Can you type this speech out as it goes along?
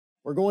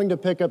We're going to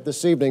pick up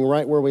this evening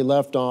right where we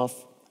left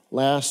off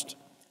last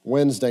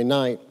Wednesday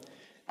night,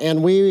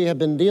 and we have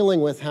been dealing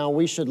with how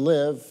we should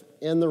live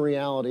in the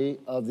reality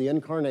of the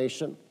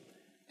incarnation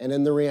and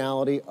in the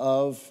reality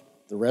of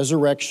the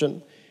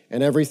resurrection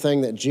and everything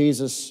that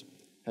Jesus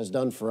has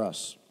done for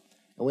us.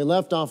 And we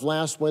left off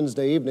last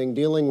Wednesday evening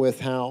dealing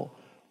with how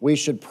we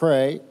should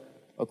pray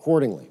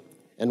accordingly.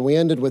 And we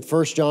ended with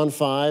 1 John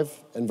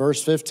 5 and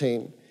verse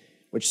 15,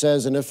 which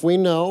says, "And if we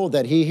know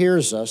that He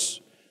hears us,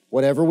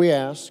 whatever we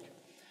ask,"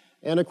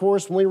 and of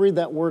course, when we read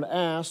that word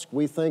ask,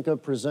 we think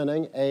of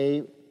presenting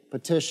a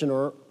petition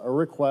or a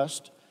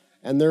request.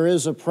 And there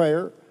is a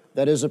prayer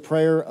that is a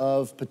prayer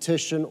of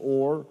petition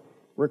or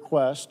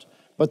request.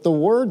 But the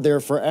word there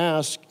for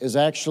ask is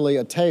actually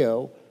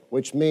ateo,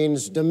 which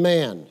means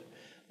demand.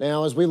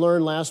 Now, as we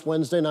learned last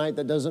Wednesday night,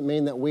 that doesn't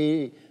mean that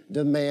we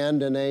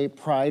demand in a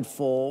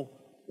prideful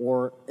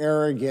or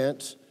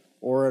arrogant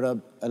or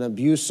in an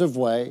abusive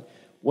way.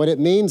 What it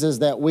means is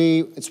that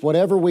it's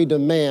whatever we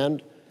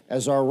demand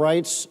as our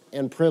rights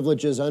and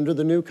privileges under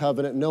the new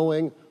covenant,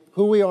 knowing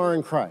who we are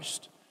in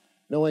Christ,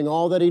 knowing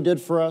all that He did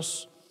for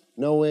us,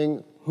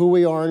 knowing who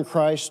we are in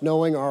Christ,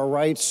 knowing our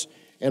rights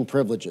and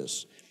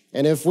privileges.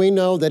 And if we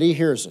know that He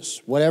hears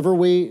us, whatever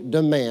we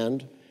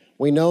demand,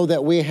 we know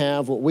that we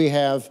have what we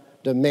have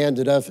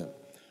demanded of Him.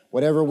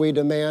 Whatever we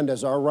demand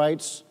as our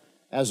rights,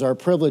 as our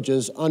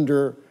privileges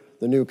under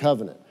the new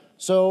covenant.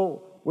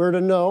 So we're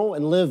to know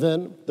and live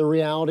in the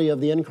reality of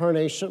the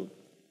incarnation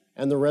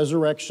and the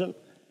resurrection,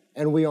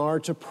 and we are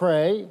to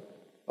pray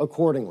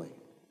accordingly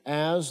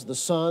as the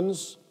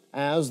sons,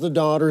 as the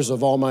daughters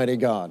of Almighty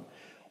God.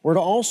 We're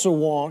to also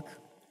walk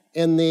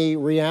in the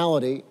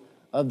reality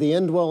of the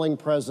indwelling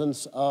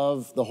presence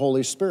of the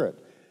Holy Spirit.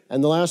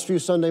 And the last few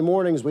Sunday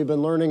mornings, we've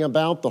been learning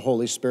about the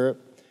Holy Spirit.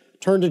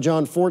 Turn to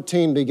John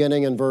 14,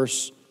 beginning in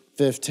verse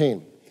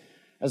 15.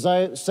 As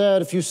I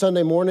said a few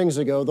Sunday mornings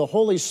ago, the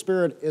Holy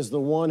Spirit is the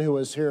one who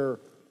is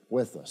here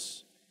with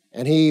us.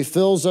 And He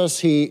fills us,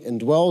 He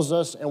indwells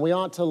us, and we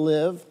ought to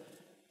live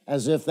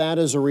as if that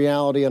is a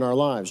reality in our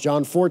lives.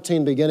 John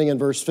 14, beginning in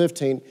verse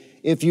 15,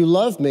 "If you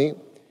love me,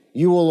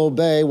 you will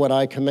obey what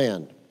I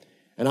command.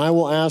 And I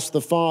will ask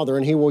the Father,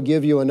 and He will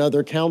give you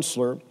another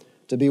counselor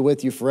to be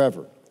with you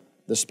forever,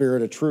 the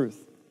Spirit of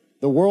truth.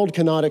 The world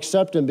cannot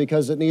accept Him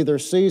because it neither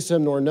sees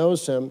Him nor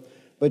knows Him,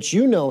 but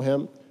you know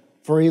Him,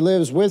 for He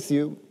lives with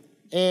you,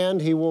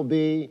 and He will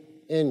be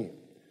in you."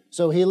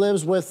 So He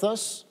lives with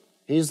us.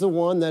 He's the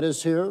one that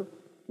is here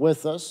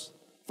with us.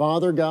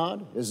 Father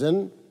God is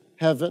in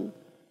heaven.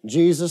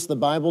 Jesus, the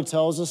Bible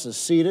tells us, is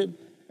seated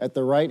at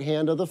the right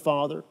hand of the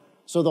Father.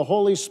 So the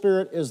Holy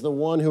Spirit is the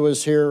one who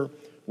is here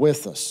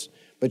with us.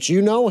 But you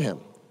know Him,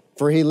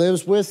 for He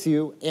lives with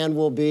you and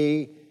will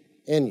be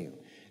in you.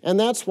 And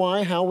that's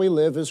why how we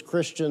live as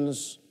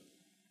Christians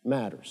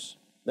matters.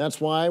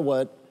 That's why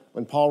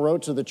when Paul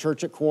wrote to the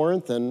church at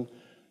Corinth, and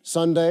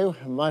Sunday,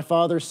 my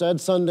father said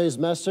Sunday's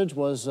message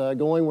was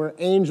going where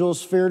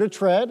angels fear to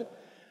tread.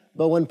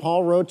 But when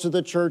Paul wrote to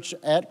the church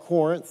at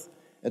Corinth,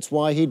 it's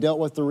why he dealt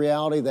with the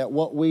reality that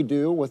what we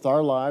do with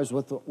our lives,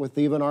 with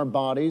even our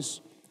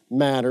bodies,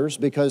 matters,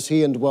 because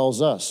He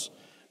indwells us.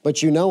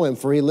 But you know Him,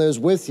 for He lives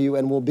with you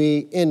and will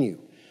be in you.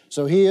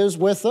 So He is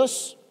with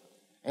us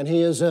and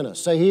He is in us.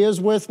 Say, He is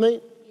with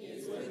me. He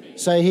is with me.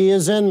 Say, He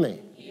is in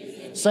me. He is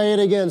in me. Say it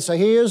again. Say,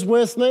 He is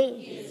with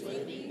me, He is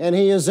with me. and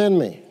He is in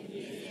me. He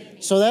is in me.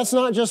 So that's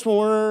not just when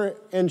we're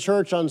in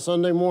church on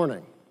Sunday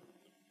morning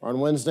or on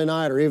Wednesday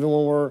night, or even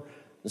when we're in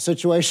a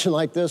situation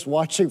like this,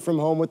 watching from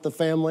home with the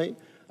family,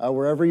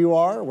 wherever you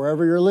are,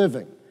 wherever you're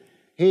living.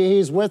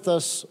 He's with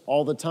us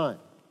all the time.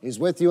 He's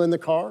with you in the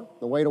car,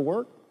 the way to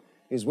work.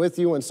 He's with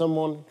you when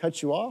someone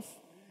cuts you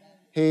off.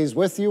 He's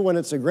with you when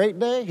it's a great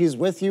day. He's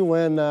with you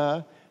when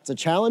it's a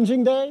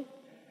challenging day.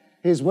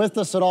 He's with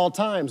us at all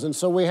times. And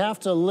so we have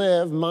to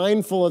live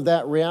mindful of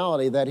that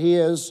reality, that He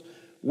is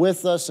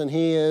with us and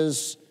He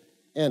is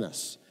in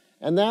us.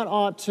 And that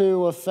ought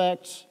to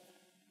affect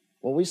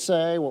what we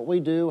say, what we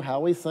do,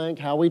 how we think,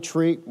 how we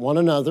treat one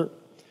another.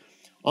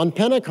 On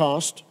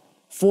Pentecost,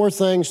 4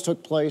 things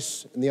took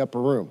place in the upper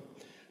room.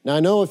 Now,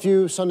 I know a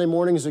few Sunday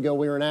mornings ago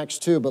we were in Acts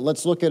 2, but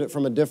let's look at it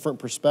from a different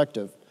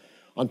perspective.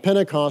 On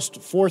Pentecost,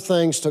 4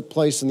 things took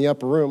place in the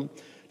upper room.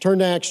 Turn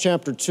to Acts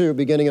chapter 2,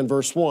 beginning in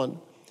verse 1.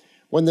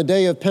 "When the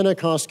day of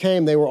Pentecost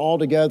came, they were all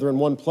together in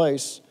one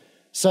place.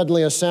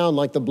 Suddenly a sound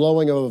like the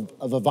blowing of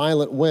a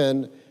violent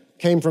wind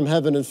came from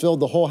heaven and filled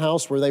the whole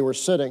house where they were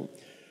sitting."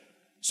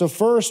 So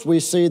first we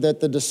see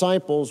that the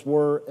disciples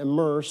were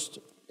immersed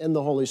in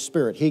the Holy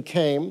Spirit. He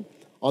came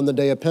on the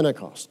day of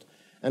Pentecost.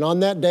 And on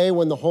that day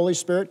when the Holy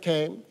Spirit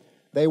came,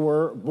 they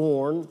were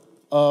born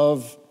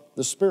of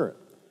the Spirit.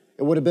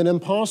 It would have been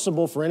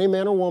impossible for any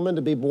man or woman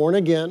to be born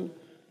again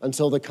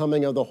until the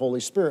coming of the Holy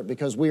Spirit,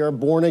 because we are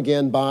born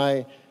again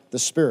by the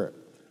Spirit.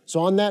 So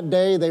on that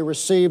day, they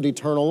received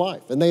eternal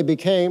life, and they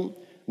became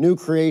new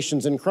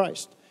creations in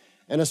Christ.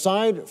 And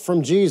aside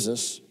from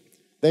Jesus,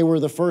 they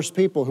were the first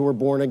people who were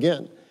born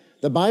again.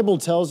 The Bible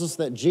tells us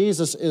that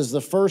Jesus is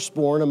the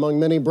firstborn among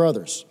many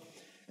brothers,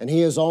 and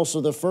He is also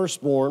the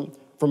firstborn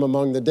from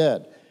among the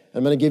dead.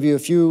 I'm going to give you a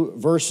few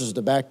verses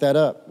to back that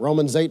up.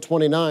 Romans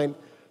 8:29,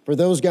 for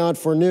those God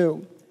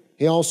foreknew,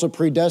 he also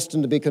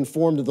predestined to be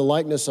conformed to the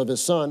likeness of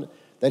his Son,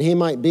 that he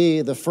might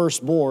be the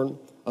firstborn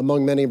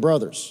among many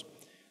brothers.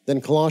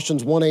 Then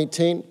Colossians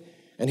 1:18,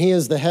 and he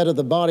is the head of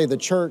the body, the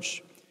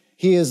church.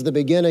 He is the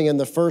beginning and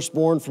the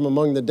firstborn from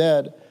among the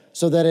dead,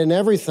 so that in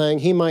everything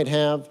he might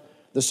have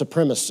the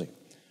supremacy.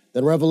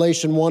 Then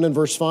Revelation 1 and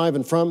verse 5,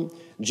 and from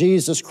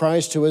Jesus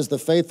Christ, who is the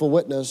faithful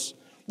witness,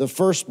 the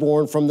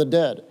firstborn from the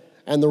dead,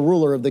 and the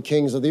ruler of the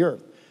kings of the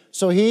earth.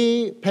 So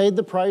he paid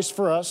the price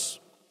for us.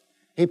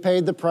 He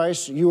paid the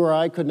price you or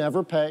I could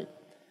never pay.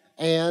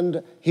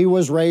 And he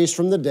was raised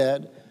from the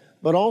dead,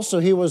 but also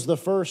he was the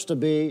first to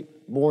be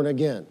born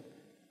again.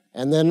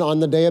 And then on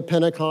the day of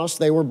Pentecost,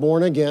 they were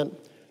born again.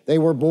 They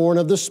were born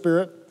of the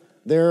Spirit.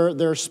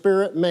 Their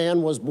spirit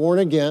man was born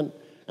again,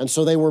 and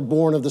so they were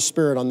born of the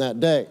Spirit on that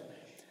day.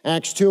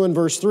 Acts 2 and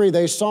verse 3,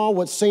 they saw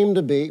what seemed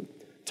to be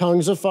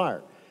tongues of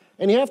fire.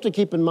 And you have to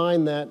keep in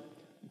mind that,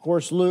 of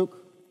course,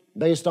 Luke,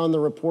 based on the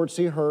reports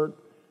he heard,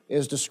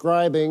 is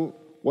describing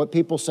what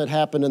people said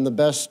happened in the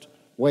best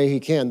way he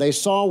can. They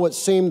saw what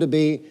seemed to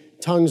be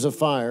tongues of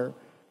fire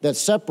that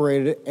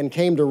separated and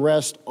came to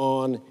rest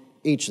on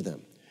each of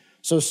them.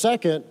 So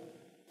second,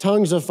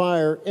 tongues of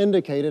fire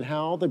indicated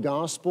how the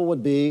gospel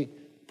would be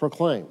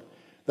proclaimed.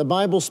 The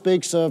Bible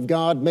speaks of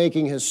God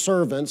making his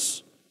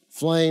servants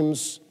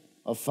flames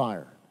of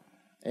fire.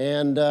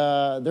 And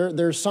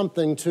there's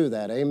something to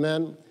that,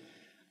 amen?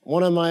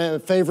 One of my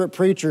favorite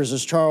preachers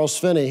is Charles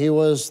Finney. He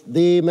was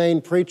the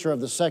main preacher of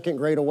the Second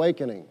Great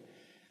Awakening.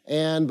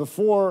 And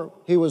before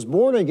he was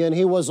born again,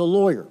 he was a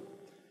lawyer.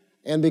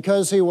 And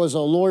because he was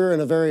a lawyer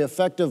and a very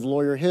effective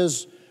lawyer,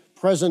 his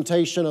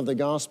presentation of the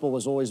gospel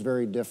was always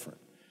very different.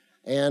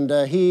 And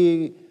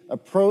he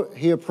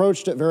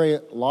approached it very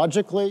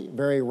logically,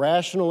 very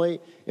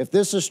rationally. If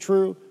this is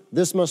true,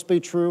 this must be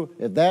true.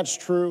 If that's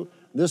true,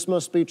 this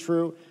must be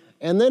true.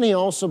 And then he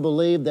also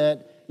believed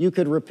that you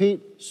could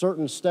repeat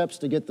certain steps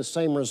to get the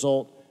same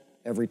result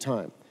every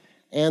time.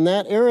 And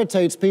that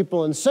irritates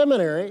people in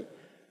seminary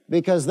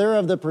because they're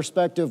of the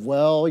perspective,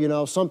 well, you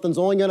know, something's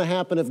only going to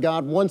happen if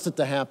God wants it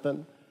to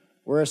happen.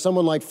 Whereas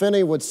someone like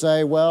Finney would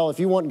say, well, if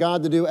you want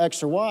God to do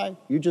X or Y,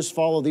 you just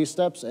follow these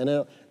steps and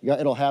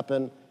it'll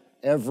happen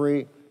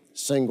every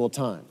single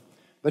time.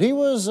 But he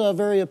was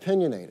very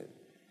opinionated.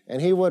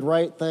 And he would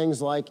write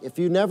things like, if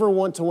you never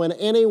want to win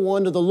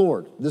anyone to the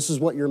Lord, this is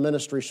what your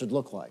ministry should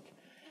look like.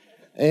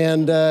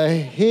 And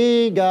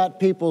he got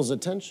people's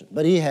attention,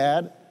 but he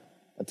had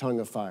a tongue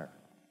of fire.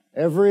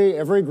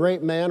 Every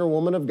great man or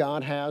woman of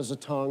God has a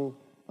tongue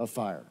of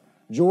fire.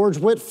 George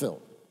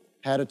Whitefield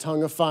had a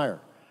tongue of fire.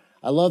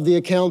 I love the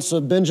accounts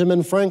of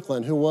Benjamin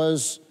Franklin, who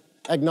was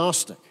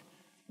agnostic,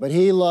 but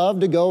he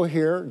loved to go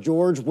hear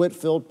George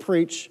Whitefield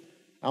preach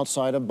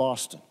outside of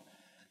Boston.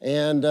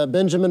 And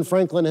Benjamin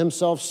Franklin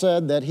himself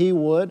said that he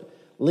would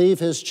leave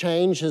his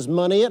change, his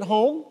money at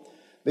home,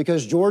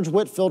 because George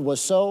Whitefield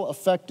was so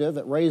effective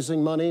at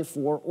raising money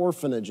for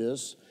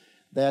orphanages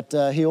that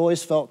he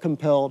always felt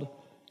compelled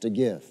to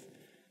give.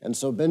 And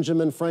so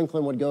Benjamin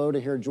Franklin would go to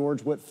hear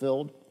George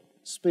Whitefield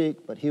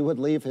speak, but he would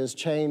leave his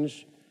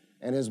change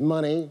and his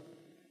money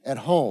at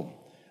home.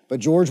 But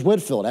George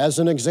Whitefield, as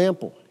an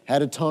example,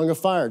 had a tongue of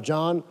fire.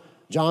 John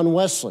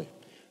Wesley,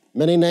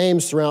 many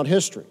names throughout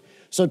history.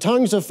 So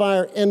tongues of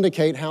fire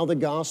indicate how the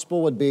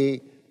gospel would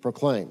be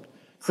proclaimed.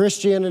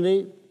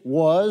 Christianity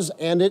was,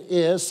 and it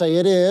is, say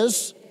it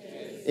is.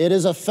 It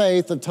is a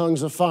faith of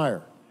tongues of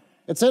fire.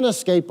 It's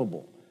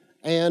inescapable.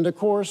 And of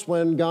course,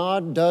 when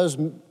God does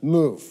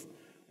move,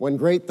 when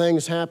great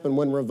things happen,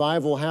 when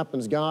revival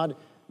happens, God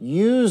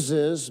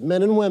uses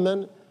men and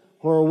women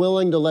who are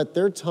willing to let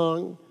their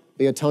tongue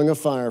be a tongue of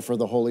fire for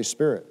the Holy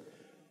Spirit.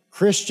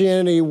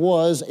 Christianity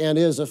was and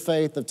is a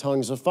faith of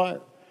tongues of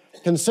fire.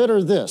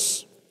 Consider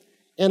this.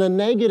 In a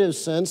negative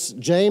sense,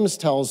 James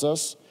tells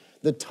us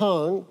the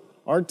tongue,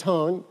 our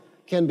tongue,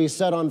 can be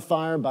set on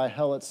fire by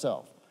hell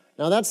itself.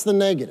 Now that's the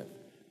negative.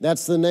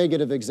 That's the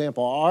negative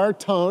example. Our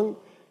tongue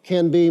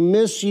can be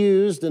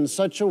misused in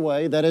such a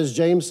way that, as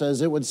James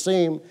says, it would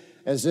seem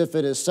as if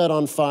it is set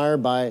on fire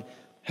by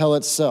hell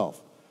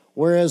itself.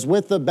 Whereas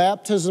with the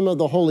baptism of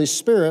the Holy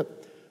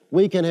Spirit,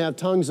 we can have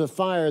tongues of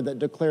fire that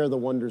declare the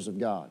wonders of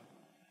God.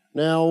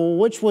 Now,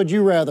 which would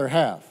you rather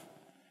have?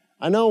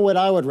 I know what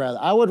I would rather.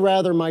 I would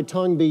rather my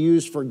tongue be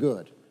used for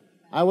good.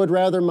 I would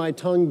rather my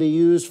tongue be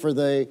used for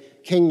the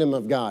kingdom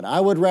of God. I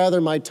would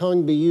rather my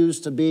tongue be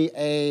used to be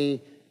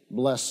a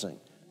blessing,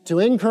 to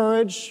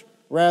encourage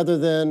rather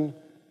than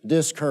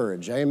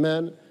discourage.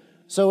 Amen?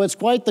 So it's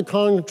quite the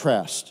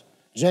contrast.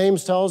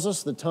 James tells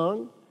us the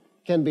tongue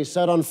can be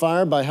set on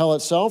fire by hell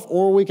itself,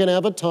 or we can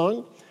have a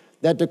tongue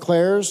that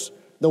declares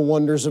the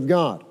wonders of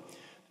God.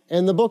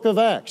 In the book of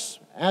Acts,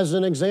 as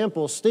an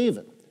example,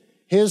 Stephen,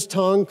 his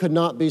tongue could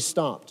not be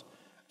stopped.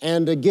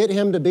 And to get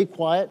him to be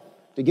quiet,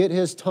 to get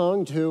his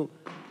tongue to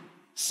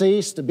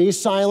cease, to be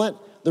silent,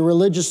 the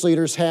religious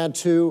leaders had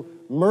to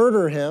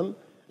murder him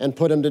and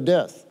put him to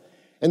death.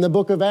 In the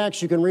book of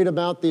Acts, you can read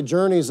about the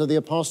journeys of the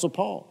Apostle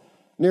Paul.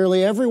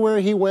 Nearly everywhere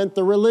he went,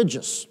 the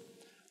religious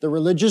The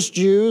religious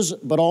Jews,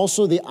 but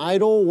also the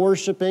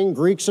idol-worshiping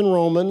Greeks and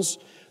Romans,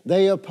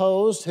 they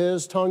opposed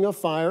his tongue of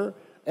fire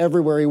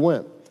everywhere he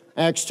went.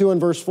 Acts 2 and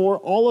verse 4,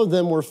 all of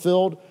them were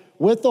filled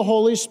with the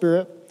Holy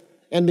Spirit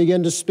and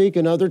began to speak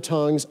in other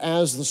tongues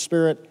as the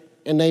Spirit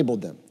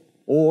enabled them.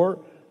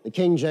 Or, the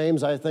King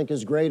James, I think,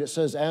 is great. It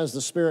says, as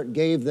the Spirit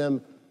gave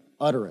them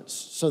utterance.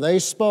 So they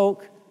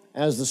spoke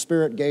as the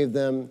Spirit gave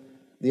them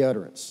the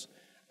utterance.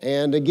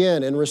 And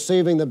again, in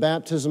receiving the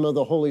baptism of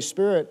the Holy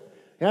Spirit,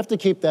 you have to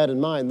keep that in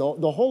mind.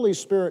 The Holy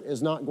Spirit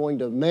is not going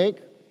to make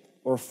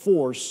or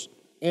force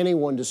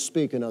anyone to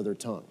speak in other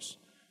tongues.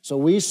 So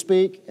we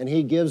speak, and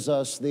He gives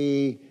us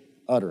the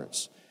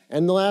utterance.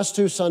 And the last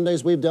 2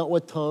 Sundays, we've dealt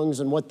with tongues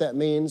and what that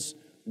means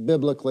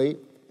biblically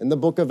in the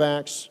book of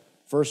Acts,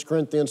 1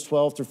 Corinthians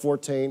 12 through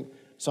 14.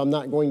 So I'm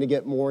not going to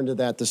get more into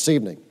that this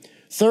evening.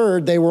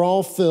 Third, they were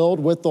all filled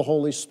with the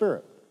Holy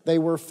Spirit. They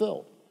were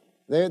filled.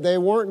 They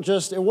weren't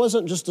just, it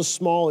wasn't just a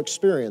small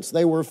experience.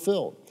 They were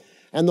filled.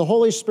 And the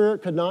Holy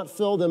Spirit could not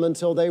fill them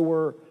until they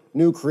were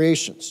new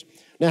creations.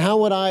 Now, how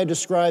would I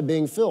describe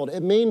being filled?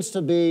 It means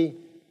to be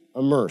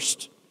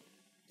immersed.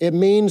 It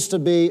means to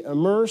be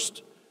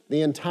immersed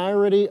the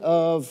entirety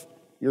of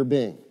your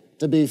being.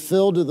 To be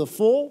filled to the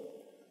full,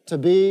 to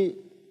be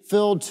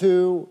filled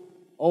to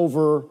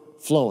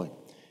overflowing.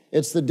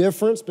 It's the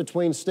difference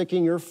between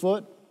sticking your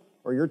foot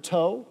or your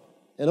toe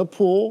in a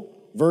pool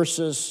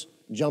versus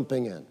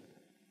jumping in.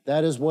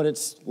 That is what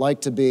it's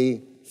like to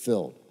be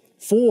filled.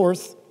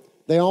 Fourth,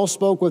 they all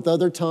spoke with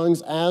other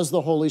tongues as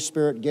the Holy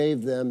Spirit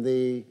gave them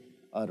the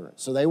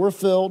utterance. So they were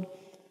filled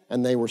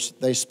and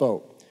they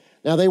spoke.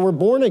 Now they were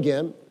born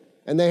again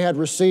and they had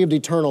received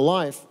eternal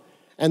life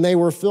and they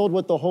were filled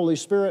with the Holy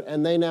Spirit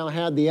and they now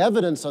had the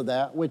evidence of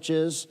that, which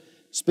is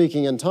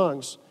speaking in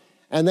tongues.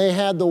 And they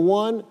had the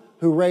one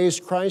who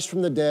raised Christ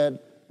from the dead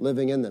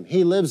living in them.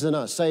 He lives in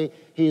us. Say,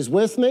 He's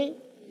with me.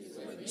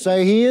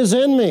 Say, He is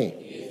in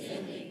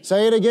me.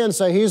 Say it again.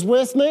 Say, He's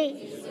with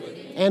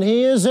me and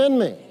He is in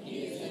me.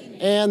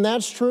 And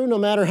that's true no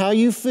matter how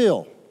you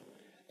feel.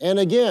 And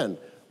again,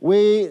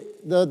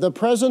 the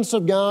presence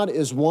of God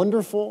is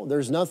wonderful.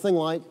 There's nothing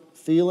like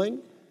feeling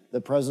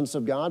the presence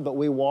of God, but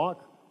we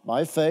walk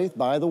by faith,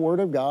 by the Word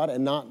of God,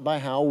 and not by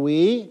how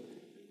we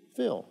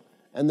feel.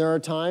 And there are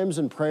times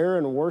in prayer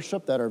and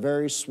worship that are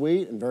very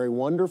sweet and very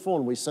wonderful,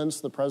 and we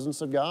sense the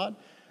presence of God.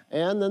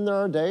 And then there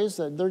are days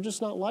that they're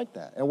just not like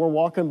that. And we're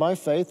walking by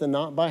faith and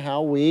not by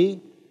how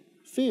we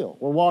feel.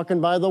 We're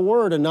walking by the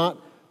Word and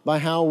not by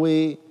how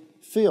we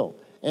feel.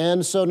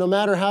 And so no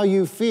matter how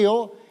you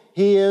feel,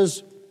 He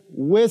is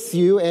with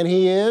you and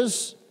He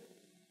is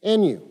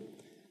in you.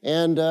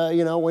 And,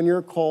 when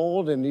you're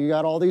cold and you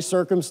got all these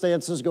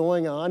circumstances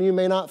going on, you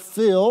may not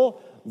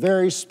feel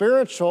very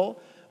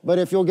spiritual, but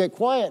if you'll get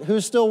quiet,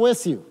 who's still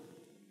with you?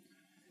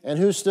 And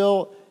who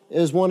still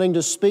is wanting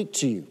to speak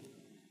to you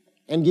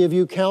and give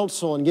you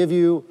counsel and give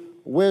you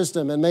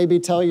wisdom and maybe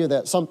tell you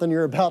that something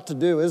you're about to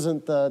do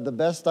isn't the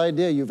best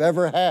idea you've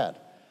ever had?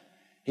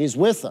 He's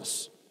with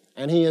us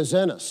and He is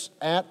in us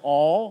at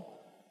all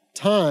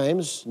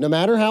times, no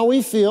matter how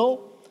we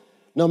feel,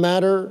 no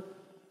matter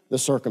the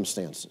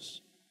circumstances.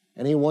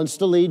 And He wants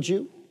to lead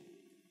you.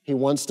 He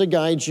wants to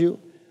guide you.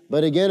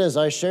 But again, as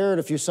I shared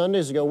a few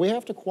Sundays ago, we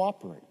have to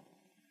cooperate.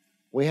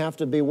 We have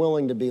to be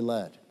willing to be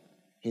led.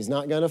 He's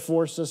not going to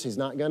force us. He's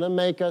not going to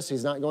make us.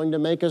 He's not going to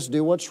make us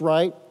do what's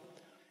right.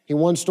 He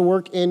wants to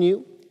work in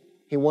you.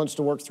 He wants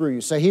to work through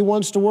you. Say, He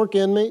wants to work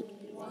in me.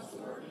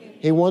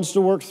 He wants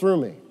to work through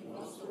me.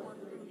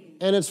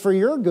 And it's for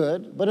your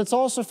good, but it's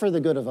also for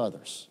the good of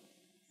others,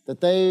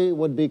 that they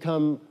would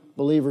become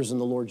believers in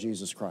the Lord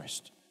Jesus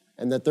Christ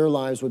and that their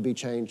lives would be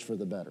changed for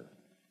the better.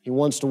 He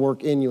wants to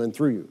work in you and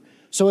through you.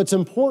 So it's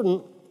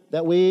important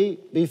that we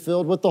be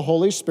filled with the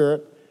Holy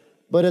Spirit,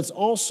 but it's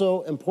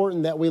also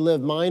important that we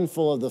live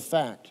mindful of the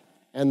fact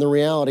and the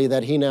reality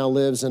that He now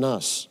lives in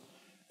us.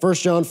 1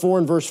 John 4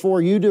 and verse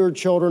 4, you, dear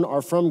children,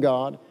 are from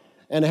God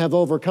and have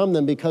overcome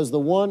them because the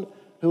one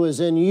who is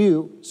in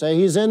you, say,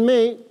 He's in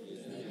me,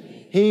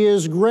 He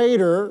is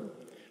greater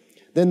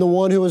than the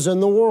one who is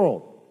in the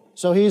world.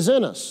 So He's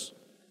in us.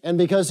 And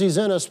because He's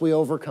in us, we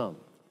overcome.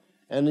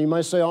 And you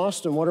might say,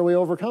 Austin, what are we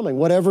overcoming?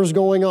 Whatever's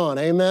going on,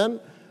 amen?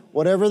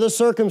 Whatever the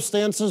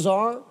circumstances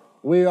are,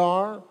 we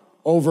are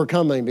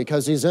overcoming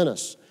because He's in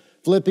us.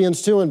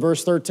 Philippians 2 and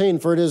verse 13,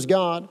 for it is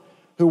God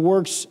who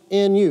works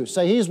in you.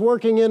 Say, He's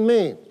working in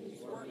me.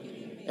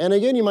 And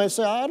again, you might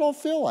say, I don't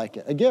feel like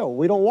it. Again,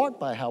 we don't walk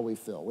by how we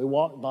feel. We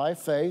walk by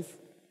faith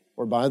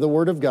or by the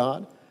Word of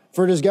God.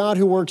 For it is God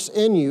who works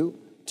in you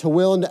to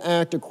will and to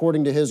act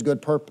according to His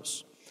good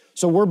purpose.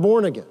 So we're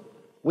born again.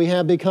 We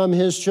have become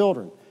His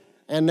children.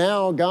 And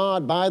now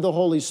God, by the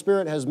Holy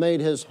Spirit, has made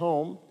His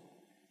home.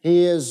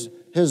 He is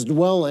His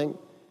dwelling.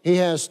 He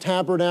has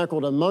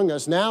tabernacled among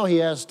us. Now He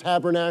has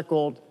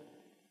tabernacled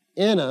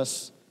in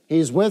us.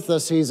 He's with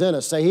us. He's in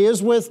us. Say, He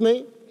is with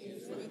me,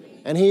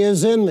 and He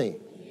is in me.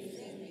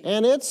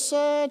 And it's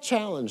a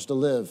challenge to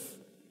live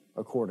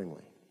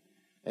accordingly.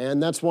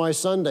 And that's why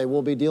Sunday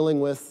we'll be dealing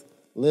with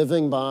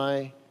living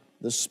by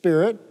the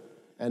Spirit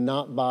and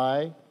not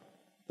by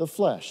the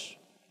flesh.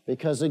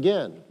 Because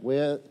again, we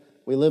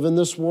live in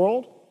this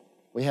world,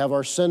 we have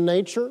our sin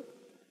nature,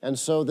 and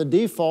so the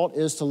default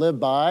is to live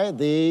by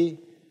the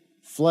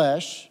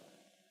flesh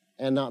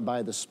and not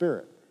by the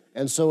Spirit.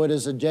 And so it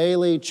is a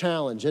daily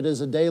challenge, it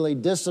is a daily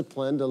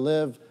discipline to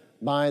live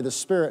by the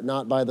Spirit,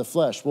 not by the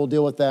flesh. We'll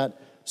deal with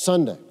that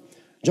Sunday.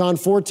 John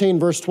 14,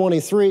 verse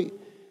 23,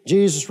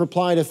 Jesus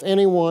replied, "If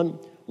anyone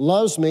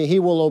loves me, he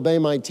will obey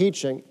my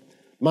teaching.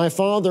 My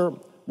Father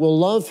will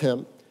love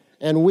him,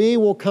 and we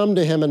will come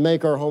to him and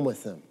make our home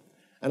with him."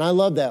 And I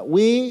love that.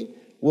 We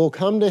will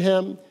come to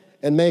him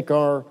and make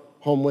our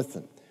home with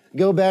him.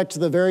 Go back to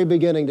the very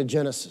beginning, to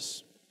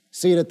Genesis.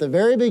 See it at the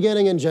very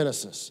beginning in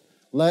Genesis.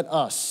 Let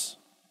us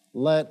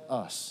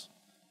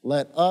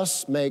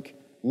make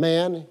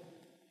man,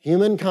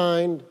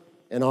 humankind,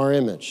 in our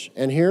image.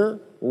 And here,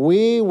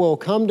 we will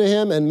come to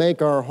him and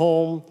make our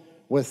home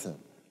with him.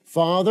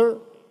 Father,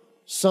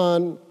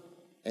 Son,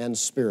 and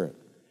Spirit.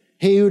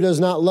 He who does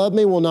not love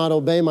me will not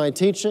obey my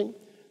teaching.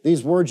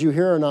 These words you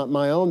hear are not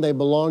my own. They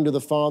belong to the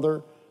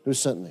Father who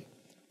sent me.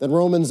 Then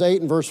Romans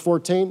 8 and verse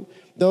 14,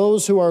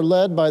 those who are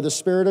led by the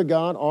Spirit of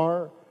God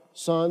are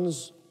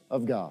sons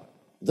of God.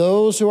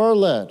 Those who are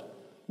led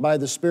by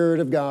the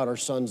Spirit of God are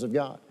sons of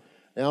God.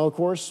 Now, of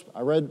course,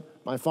 I read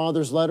my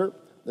father's letter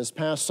this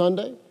past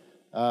Sunday,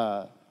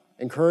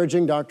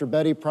 encouraging Dr.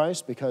 Betty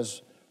Price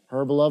because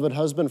her beloved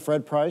husband,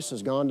 Fred Price,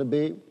 has gone to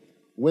be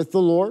with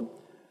the Lord.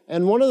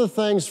 And one of the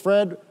things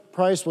Fred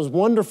Price was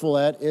wonderful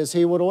at is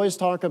he would always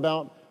talk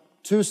about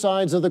two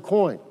sides of the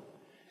coin.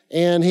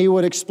 And he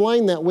would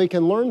explain that we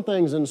can learn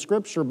things in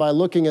Scripture by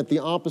looking at the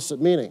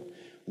opposite meaning.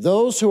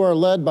 Those who are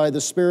led by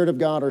the Spirit of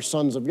God are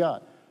sons of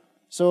God.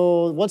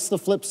 So what's the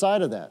flip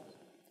side of that?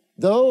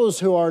 Those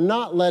who are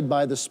not led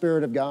by the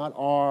Spirit of God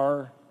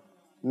are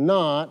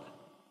not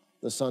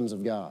the sons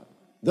of God.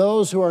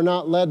 Those who are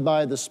not led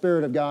by the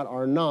Spirit of God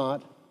are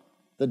not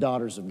the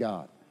daughters of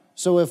God.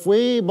 So if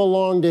we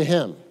belong to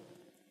him,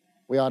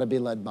 we ought to be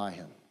led by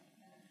him.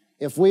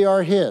 If we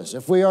are his,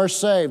 if we are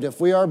saved,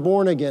 if we are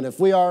born again, if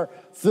we are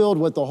filled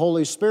with the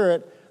Holy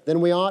Spirit,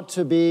 then we ought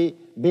to be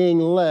being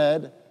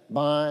led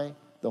by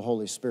the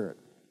Holy Spirit.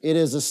 It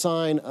is a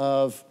sign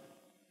of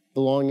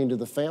belonging to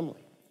the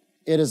family.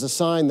 It is a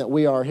sign that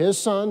we are his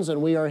sons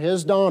and we are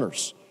his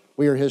daughters.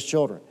 We are his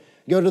children.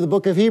 Go to the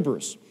book of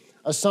Hebrews.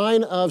 A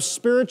sign of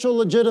spiritual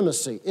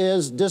legitimacy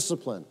is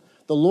discipline.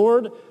 The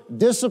Lord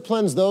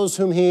disciplines those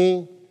whom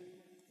he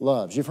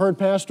loves. You've heard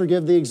Pastor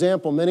give the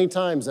example many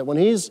times that when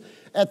he's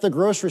at the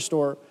grocery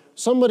store,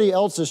 somebody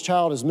else's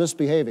child is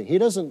misbehaving. He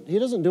doesn't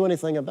do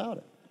anything about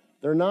it.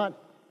 They're not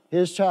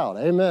his child.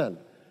 Amen.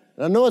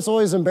 And I know it's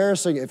always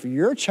embarrassing if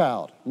your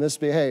child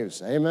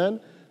misbehaves.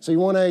 Amen. So you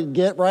want to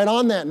get right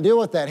on that and deal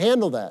with that,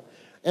 handle that.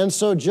 And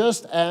so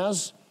just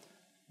as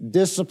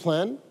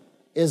discipline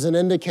is an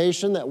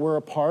indication that we're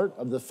a part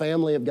of the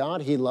family of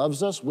God, he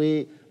loves us,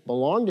 we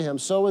belong to him,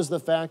 so is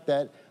the fact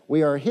that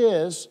we are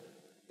his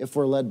if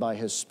we're led by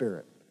his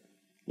Spirit,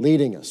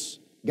 leading us,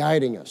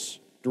 guiding us,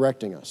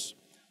 directing us.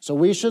 So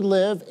we should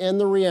live in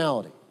the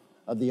reality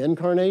of the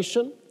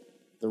incarnation,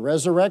 the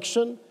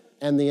resurrection,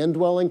 and the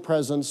indwelling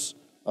presence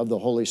of the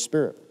Holy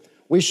Spirit.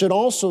 We should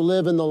also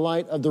live in the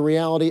light of the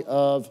reality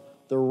of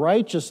the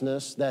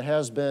righteousness that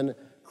has been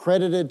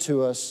credited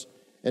to us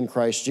in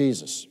Christ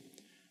Jesus.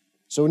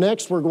 So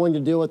next we're going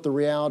to deal with the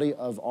reality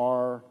of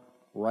our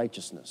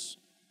righteousness,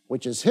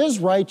 which is his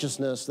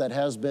righteousness that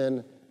has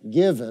been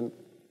given,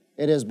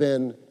 it has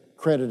been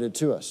credited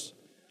to us.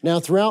 Now,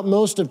 throughout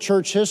most of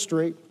church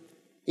history,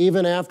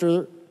 even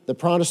after the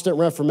Protestant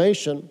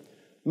Reformation,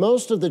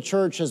 most of the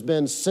church has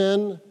been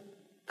sin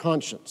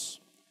conscious.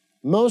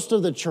 Most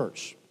of the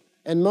church,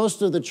 and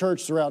most of the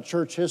church throughout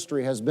church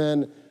history has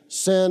been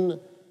sin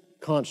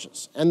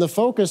conscious. And the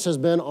focus has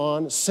been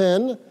on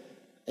sin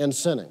and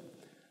sinning.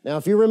 Now,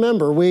 if you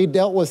remember, we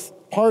dealt with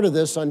part of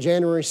this on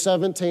January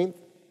 17th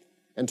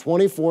and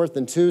 24th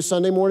in 2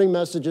 Sunday morning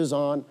messages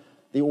on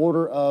the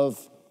order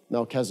of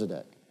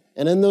Melchizedek.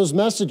 And in those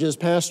messages,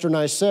 Pastor and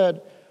I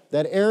said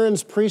that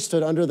Aaron's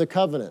priesthood under the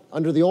covenant,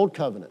 under the old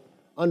covenant,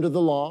 under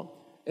the law,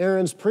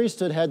 Aaron's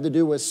priesthood had to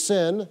do with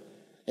sin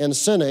and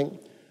sinning,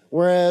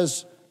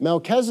 whereas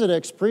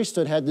Melchizedek's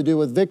priesthood had to do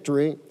with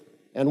victory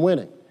and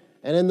winning.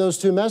 And in those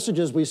 2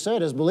 messages, we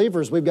said as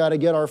believers, we've got to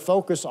get our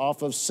focus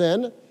off of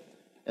sin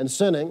and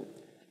sinning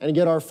and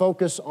get our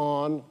focus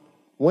on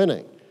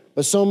winning.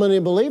 But so many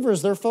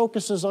believers, their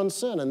focus is on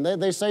sin. And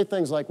they say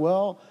things like,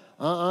 well,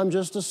 I'm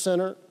just a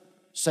sinner,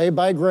 saved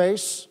by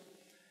grace.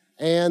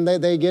 And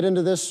they get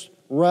into this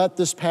rut,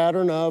 this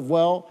pattern of,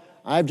 well,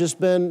 I've just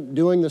been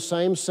doing the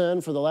same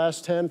sin for the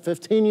last 10,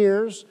 15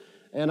 years,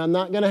 and I'm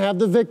not going to have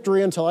the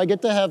victory until I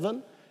get to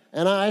heaven.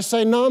 And I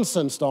say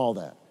nonsense to all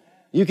that.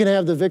 You can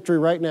have the victory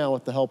right now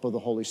with the help of the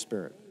Holy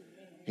Spirit.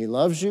 He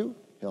loves you.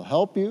 He'll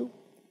help you.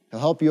 He'll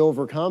help you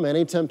overcome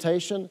any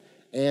temptation,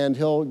 and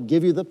he'll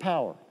give you the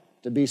power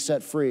to be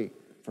set free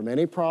from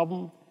any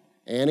problem,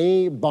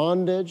 any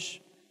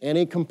bondage,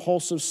 any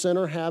compulsive sin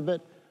or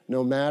habit,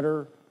 no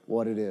matter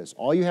what it is.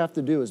 All you have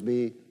to do is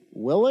be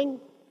willing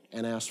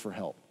and ask for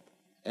help,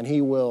 and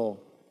he will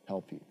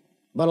help you.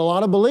 But a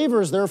lot of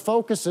believers, their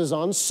focus is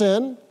on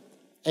sin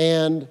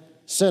and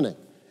sinning.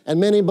 And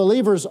many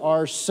believers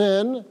are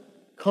sin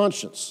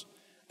conscious.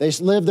 They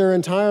live their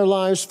entire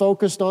lives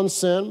focused on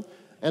sin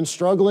and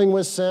struggling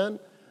with sin,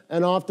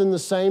 and often the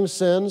same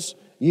sins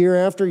year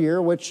after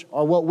year, which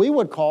are what we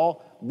would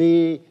call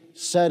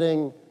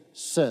besetting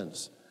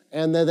sins.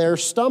 And they're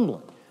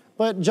stumbling.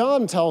 But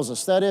John tells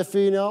us that if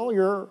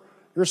you're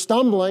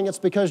stumbling, it's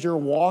because you're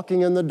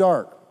walking in the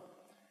dark.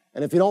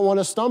 And if you don't want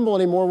to stumble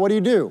anymore, what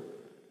do?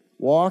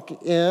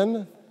 Walk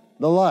in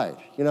the light.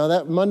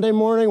 That Monday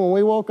morning when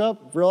we woke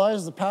up,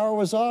 realized the power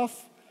was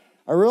off,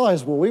 I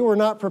realized, we were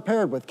not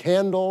prepared with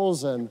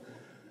candles and,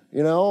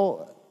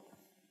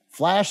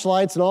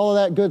 flashlights and all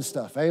of that good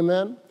stuff.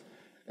 Amen?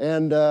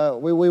 And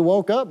we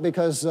woke up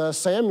because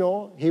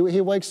Samuel,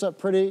 he wakes up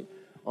pretty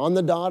on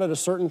the dot at a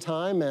certain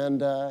time,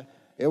 and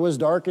it was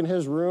dark in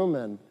his room,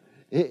 and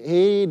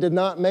he did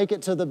not make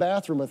it to the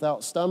bathroom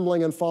without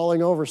stumbling and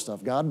falling over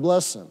stuff. God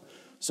bless him.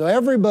 So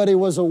everybody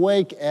was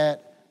awake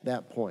at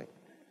that point.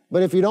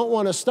 But if you don't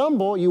want to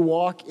stumble, you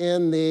walk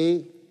in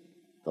the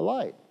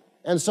light.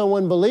 And so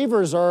when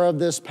believers are of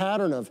this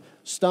pattern of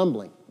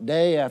stumbling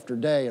day after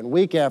day and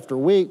week after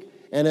week,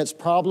 and it's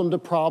problem to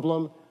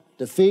problem,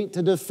 defeat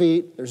to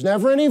defeat, there's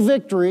never any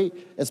victory,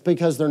 it's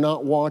because they're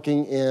not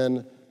walking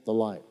in the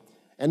light.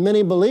 And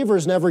many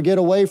believers never get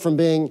away from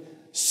being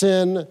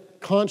sin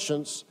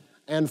conscious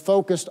and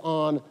focused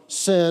on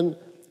sin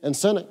and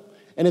sinning.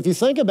 And if you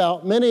think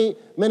about many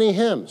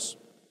hymns,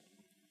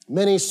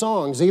 many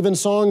songs, even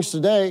songs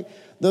today,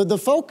 the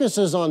focus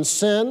is on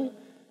sin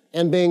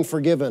and being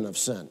forgiven of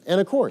sin.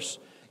 And of course,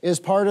 is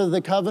part of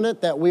the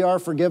covenant that we are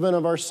forgiven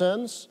of our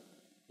sins?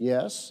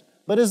 Yes.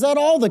 But is that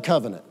all the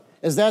covenant?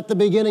 Is that the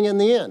beginning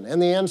and the end?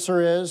 And the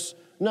answer is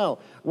no.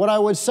 What I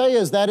would say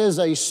is that is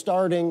a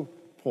starting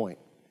point.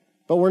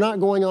 But we're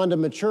not going on to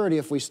maturity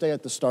if we stay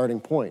at the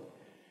starting point.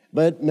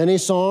 But many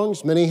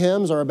songs, many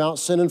hymns are about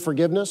sin and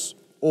forgiveness,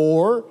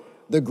 or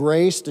the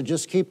grace to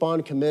just keep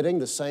on committing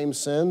the same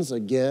sins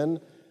again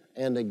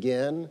and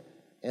again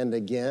and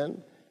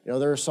again.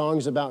 There are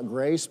songs about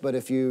grace, but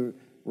if you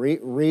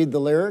read the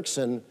lyrics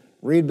and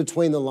read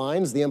between the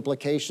lines, the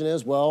implication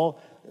is,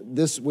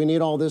 we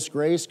need all this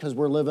grace because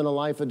we're living a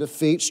life of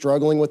defeat,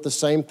 struggling with the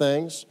same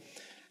things.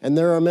 And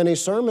there are many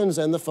sermons,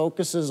 and the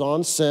focus is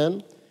on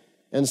sin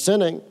and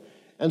sinning.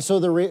 And so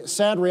the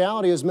sad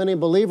reality is many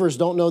believers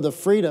don't know the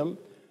freedom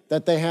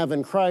that they have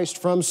in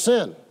Christ from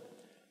sin.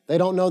 They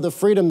don't know the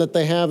freedom that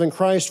they have in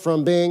Christ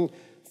from being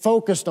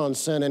focused on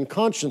sin and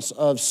conscious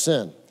of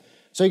sin.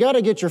 So you got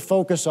to get your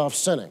focus off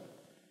sinning,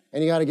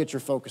 and you got to get your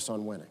focus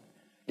on winning.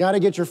 You got to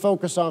get your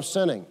focus off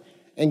sinning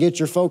and get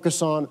your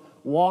focus on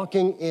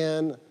walking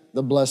in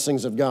the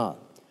blessings of God.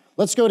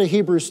 Let's go to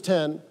Hebrews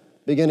 10,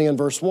 beginning in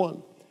verse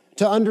 1.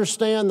 To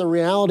understand the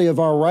reality of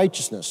our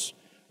righteousness,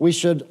 we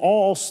should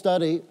all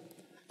study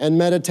and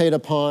meditate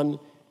upon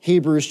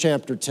Hebrews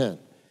chapter 10.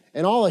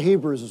 And all of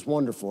Hebrews is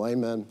wonderful,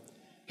 amen.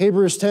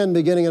 Hebrews 10,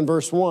 beginning in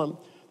verse 1.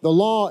 The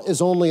law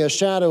is only a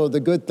shadow of the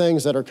good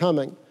things that are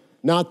coming,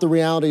 not the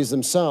realities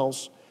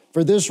themselves.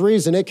 For this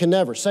reason, it can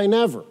never. Say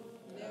never.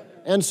 Never.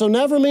 And so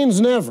never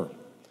means never.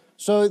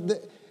 So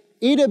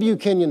E.W.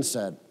 Kenyon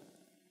said,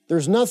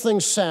 there's nothing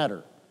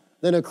sadder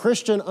than a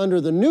Christian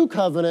under the new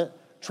covenant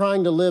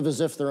trying to live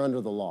as if they're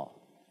under the law.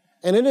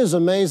 And it is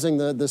amazing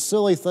the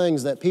silly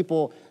things that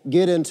people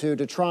get into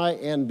to try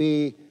and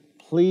be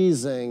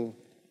pleasing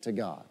to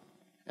God.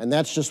 And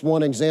that's just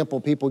one example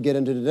people get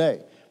into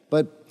today.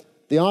 But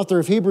the author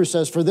of Hebrews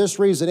says, for this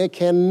reason, it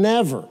can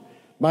never,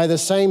 by the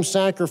same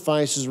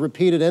sacrifices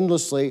repeated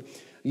endlessly,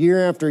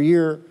 year after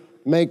year,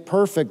 make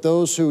perfect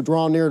those who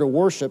draw near to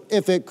worship.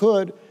 If it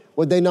could,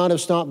 would they not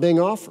have stopped being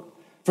offered?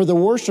 For the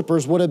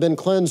worshipers would have been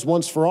cleansed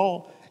once for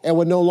all and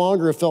would no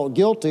longer have felt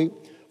guilty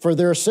for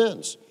their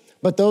sins.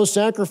 But those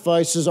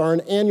sacrifices are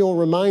an annual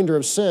reminder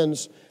of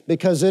sins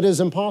because it is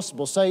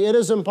impossible. Say, it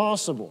is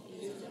impossible.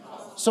 It is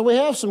impossible. So we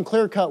have some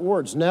clear-cut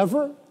words,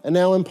 never and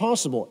now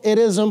impossible. It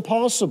is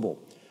impossible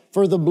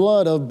for the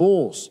blood of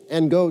bulls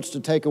and goats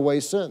to take away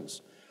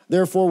sins.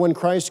 Therefore, when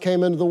Christ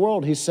came into the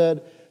world, he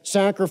said,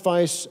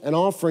 sacrifice and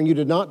offering you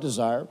did not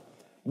desire,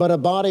 but a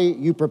body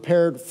you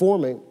prepared for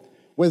me.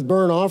 With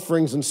burnt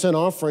offerings and sin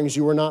offerings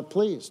you were not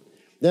pleased.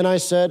 Then I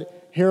said,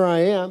 here I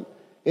am.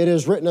 It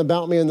is written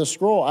about me in the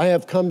scroll. I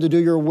have come to do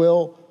your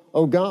will,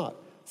 O God.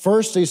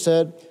 First, he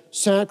said,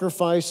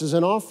 sacrifices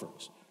and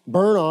offerings.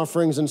 Burnt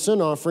offerings and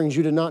sin offerings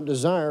you did not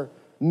desire,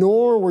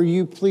 nor were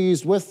you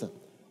pleased with them,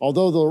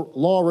 although the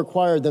law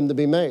required them to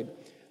be made.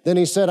 Then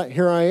he said,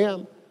 here I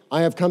am.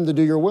 I have come to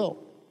do your will.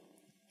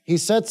 He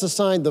sets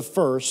aside the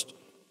first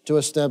to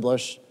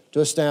establish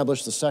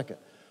the second.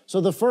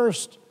 So the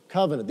first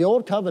covenant, the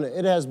old covenant,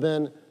 it has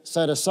been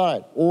set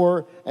aside.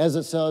 Or as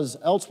it says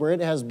elsewhere,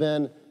 it has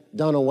been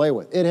done away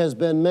with. It has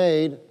been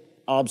made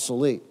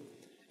obsolete.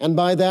 And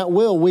by that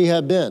will we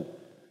have been.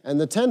 And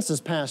the tense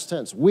is past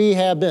tense. We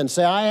have been.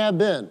 Say, I have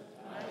been.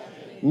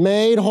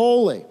 Made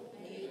holy.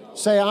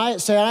 Say,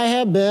 I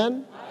have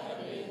been.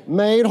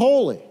 Made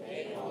holy.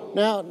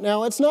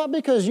 Now, it's not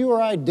because you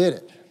or I did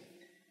it.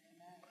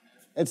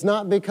 It's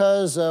not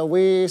because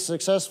we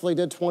successfully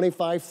did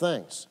 25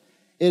 things.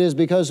 It is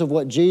because of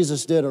what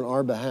Jesus did on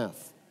our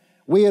behalf.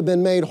 We have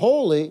been made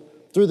holy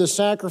through the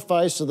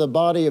sacrifice of the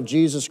body of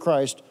Jesus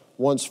Christ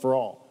once for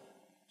all.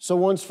 So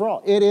once for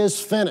all, it is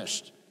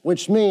finished,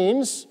 which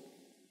means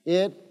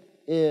it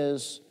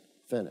is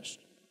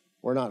finished.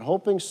 We're not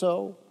hoping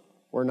so.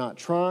 We're not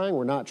trying.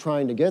 We're not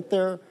trying to get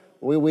there.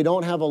 We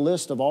don't have a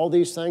list of all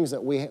these things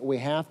that we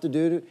have to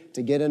do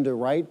to get into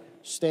right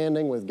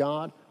standing with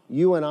God.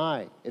 You and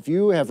I, if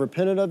you have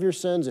repented of your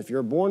sins, if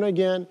you're born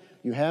again,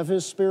 you have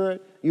His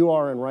Spirit, you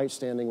are in right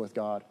standing with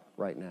God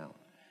right now.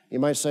 You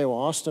might say, well,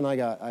 Austin, I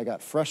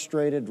got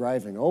frustrated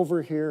driving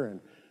over here and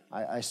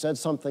I said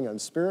something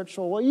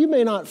unspiritual. Well, you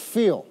may not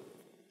feel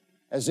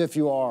as if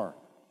you are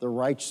the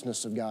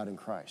righteousness of God in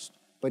Christ,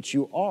 but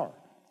you are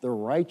the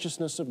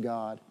righteousness of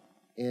God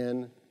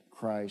in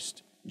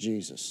Christ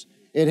Jesus.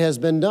 It has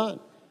been done.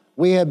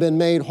 We have been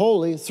made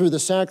holy through the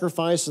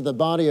sacrifice of the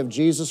body of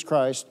Jesus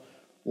Christ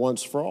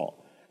once for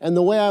all. And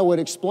the way I would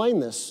explain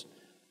this,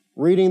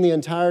 reading the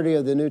entirety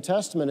of the New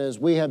Testament, is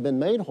we have been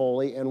made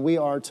holy and we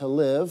are to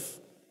live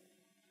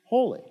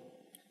holy.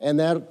 And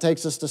that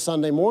takes us to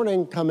Sunday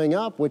morning coming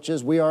up, which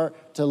is we are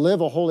to live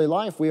a holy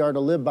life. We are to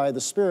live by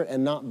the Spirit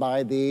and not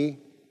by the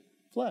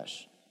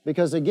flesh.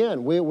 Because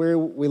again, we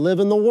live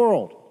in the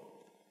world.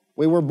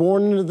 We were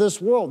born into this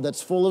world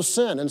that's full of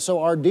sin. And so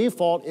our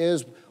default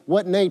is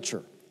what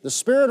nature? The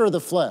spirit or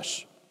the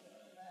flesh?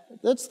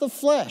 It's the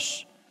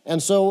flesh.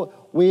 And so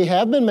we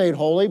have been made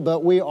holy,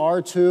 but we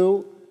are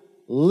to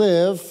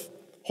live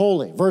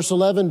holy. Verse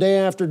 11, day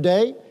after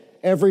day,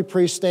 every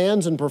priest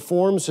stands and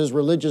performs his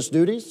religious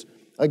duties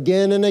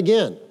again and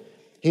again.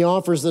 He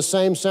offers the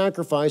same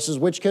sacrifices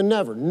which can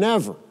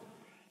never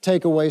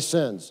take away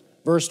sins.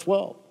 Verse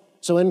 12.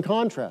 So in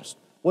contrast,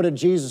 what did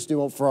Jesus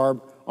do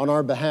on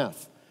our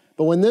behalf?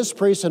 But when this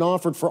priest had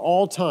offered for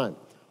all time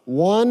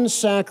one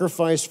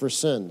sacrifice for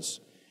sins,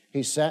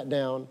 he sat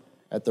down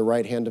at the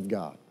right hand of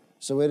God.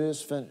 So it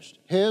is finished.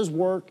 His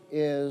work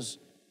is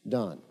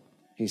done.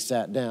 He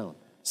sat down.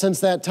 Since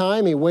that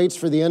time, he waits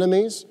for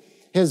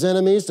his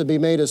enemies to be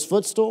made his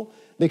footstool,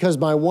 because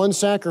by one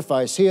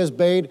sacrifice he has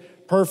made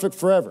perfect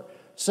forever.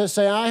 So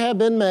say, I have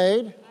been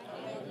made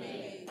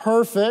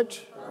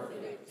perfect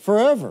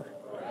forever.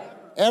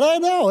 And I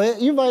know,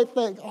 you might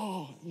think,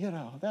 oh,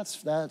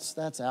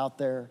 that's out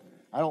there.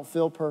 I don't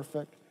feel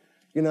perfect.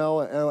 And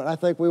I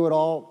think we would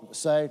all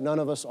say none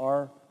of us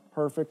are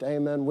perfect.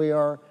 Amen. We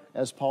are,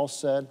 as Paul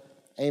said,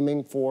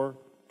 aiming for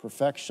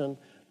perfection.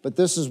 But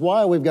this is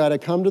why we've got to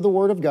come to the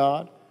Word of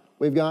God.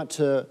 We've got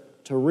to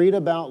read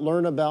about,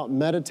 learn about,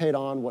 meditate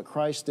on what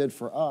Christ did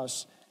for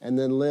us, and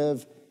then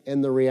live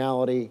in the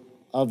reality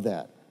of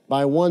that.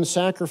 By one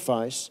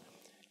sacrifice,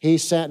 he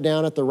sat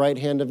down at the right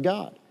hand of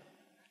God.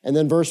 And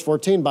then verse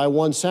 14, by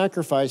one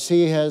sacrifice,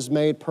 he has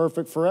made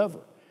perfect forever.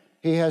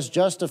 He has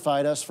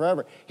justified us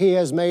forever. He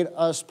has made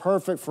us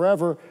perfect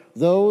forever,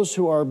 those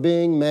who are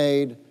being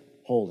made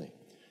holy.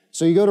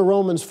 So you go to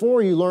Romans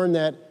 4, you learn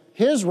that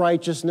his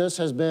righteousness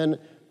has been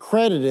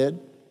credited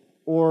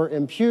or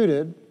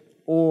imputed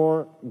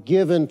or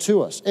given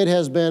to us. It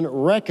has been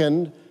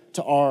reckoned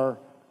to our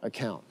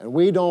account. And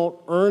we don't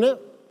earn it.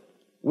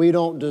 We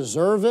don't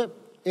deserve it.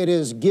 It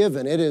is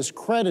given. It is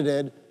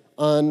credited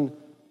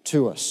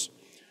unto us.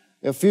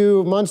 A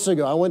few months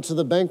ago, I went to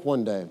the bank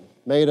one day,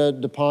 made a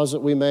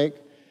deposit we make,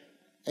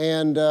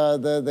 and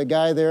the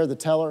guy there, the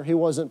teller, he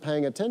wasn't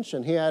paying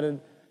attention. He added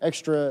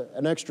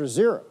an extra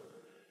zero.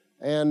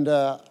 And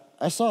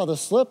I saw the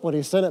slip when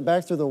he sent it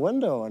back through the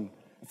window, and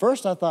at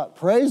first I thought,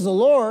 praise the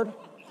Lord.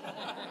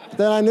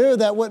 Then I knew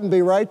that wouldn't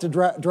be right to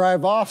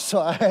drive off, so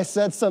I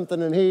said something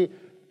and he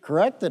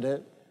corrected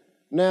it.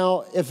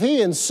 Now, if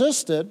he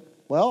insisted,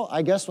 well,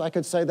 I guess I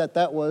could say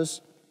that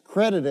was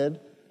credited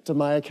to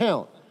my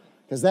account,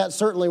 because that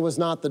certainly was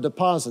not the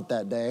deposit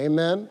that day,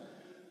 amen?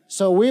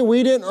 So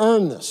we didn't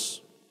earn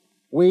this.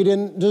 We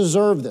didn't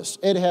deserve this.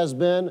 It has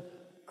been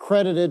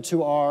credited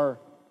to our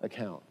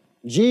account.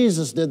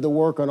 Jesus did the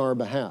work on our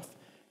behalf.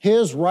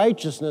 His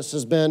righteousness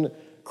has been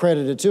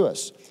credited to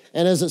us.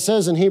 And as it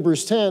says in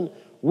Hebrews 10,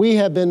 we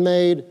have been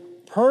made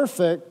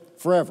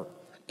perfect forever.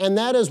 And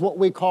that is what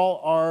we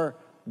call our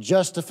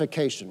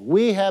justification.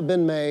 We have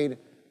been made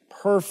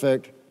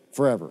perfect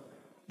forever.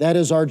 That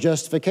is our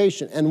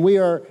justification. And we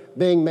are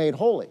being made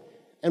holy.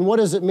 And what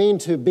does it mean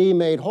to be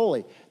made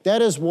holy?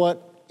 That is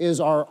what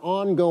is our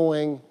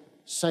ongoing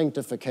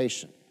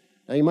sanctification.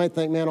 Now you might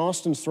think, man,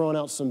 Austin's throwing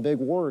out some big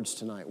words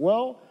tonight.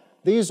 Well,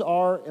 these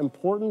are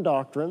important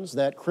doctrines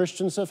that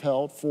Christians have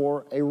held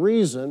for a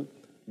reason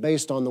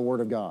based on the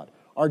Word of God.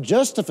 Our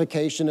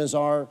justification is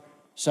our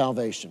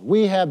salvation.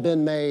 We have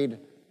been made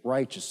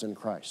righteous in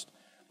Christ.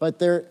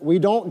 But we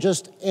don't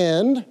just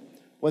end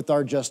with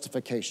our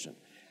justification.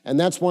 And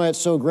that's why it's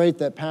so great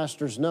that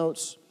Pastor's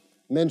notes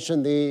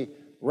mention the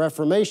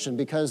Reformation,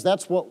 because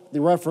that's what the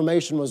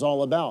Reformation was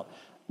all about.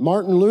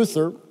 Martin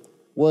Luther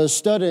was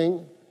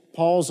studying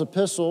Paul's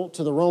epistle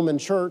to the Roman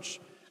church,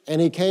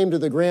 and he came to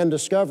the grand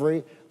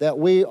discovery that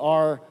we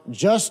are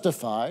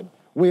justified,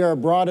 we are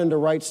brought into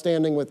right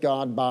standing with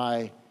God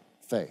by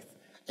faith.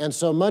 And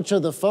so much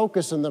of the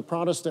focus in the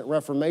Protestant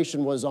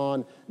Reformation was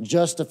on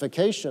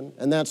justification,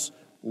 and that's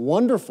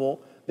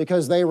wonderful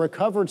because they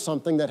recovered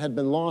something that had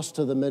been lost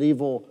to the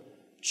medieval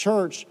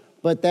church,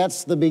 but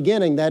that's the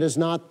beginning. That is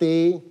not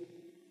the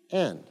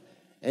end.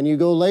 And you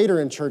go later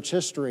in church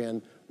history,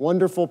 and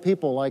wonderful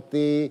people like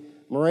the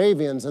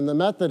Moravians and the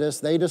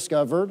Methodists, they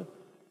discovered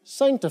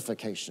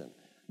sanctification,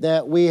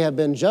 that we have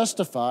been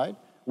justified,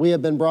 we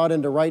have been brought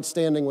into right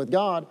standing with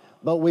God,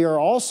 but we are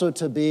also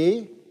to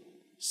be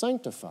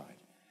sanctified.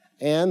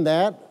 And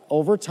that,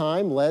 over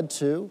time, led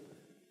to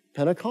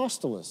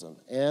Pentecostalism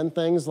and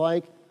things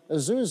like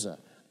Azusa,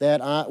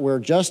 that we're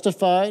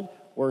justified,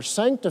 we're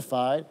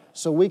sanctified,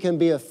 so we can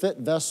be a fit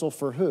vessel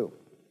for who?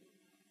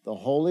 The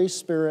Holy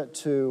Spirit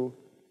to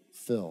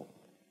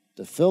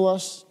fill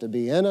us, to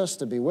be in us,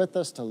 to be with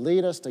us, to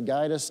lead us, to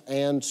guide us,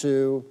 and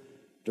to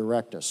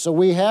direct us. So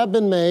we have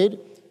been made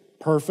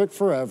perfect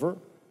forever.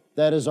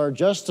 That is our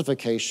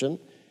justification.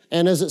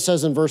 And as it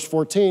says in verse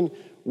 14,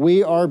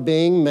 we are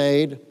being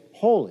made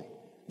holy.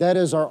 That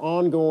is our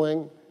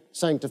ongoing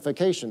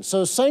sanctification.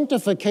 So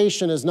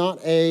sanctification is not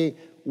a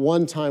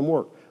one-time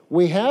work.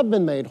 We have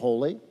been made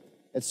holy,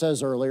 it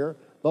says earlier,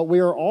 but we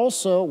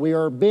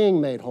are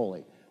being made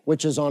holy,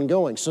 which is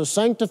ongoing. So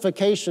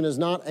sanctification is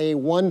not a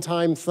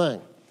one-time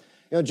thing.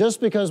 You know, just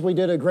because we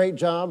did a great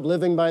job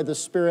living by the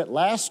Spirit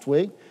last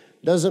week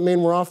doesn't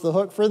mean we're off the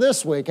hook for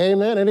this week.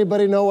 Amen?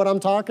 Anybody know what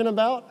I'm talking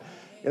about?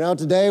 You know,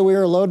 today we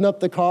were loading up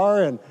the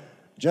car and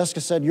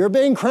Jessica said, "You're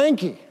being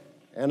cranky."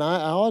 And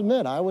I'll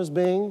admit, I was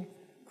being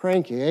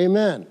cranky.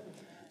 Amen.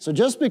 So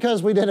just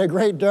because we did a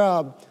great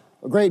job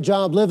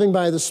living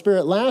by the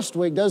Spirit last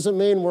week doesn't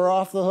mean we're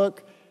off the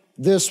hook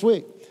this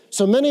week.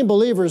 So many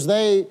believers,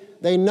 they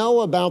know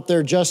about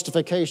their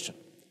justification,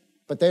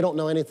 but they don't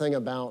know anything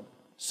about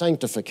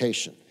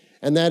sanctification.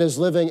 And that is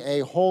living a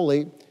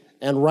holy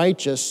and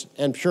righteous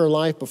and pure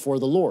life before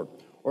the Lord,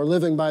 or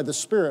living by the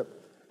Spirit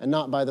and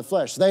not by the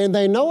flesh.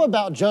 They know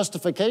about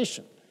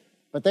justification,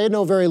 but they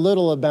know very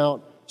little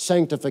about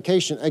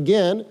sanctification.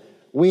 Again,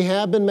 we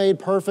have been made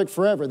perfect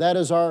forever. That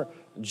is our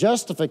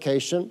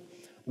justification,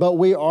 but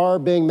we are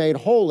being made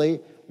holy.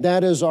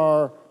 That is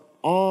our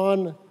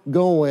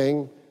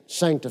ongoing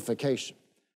sanctification.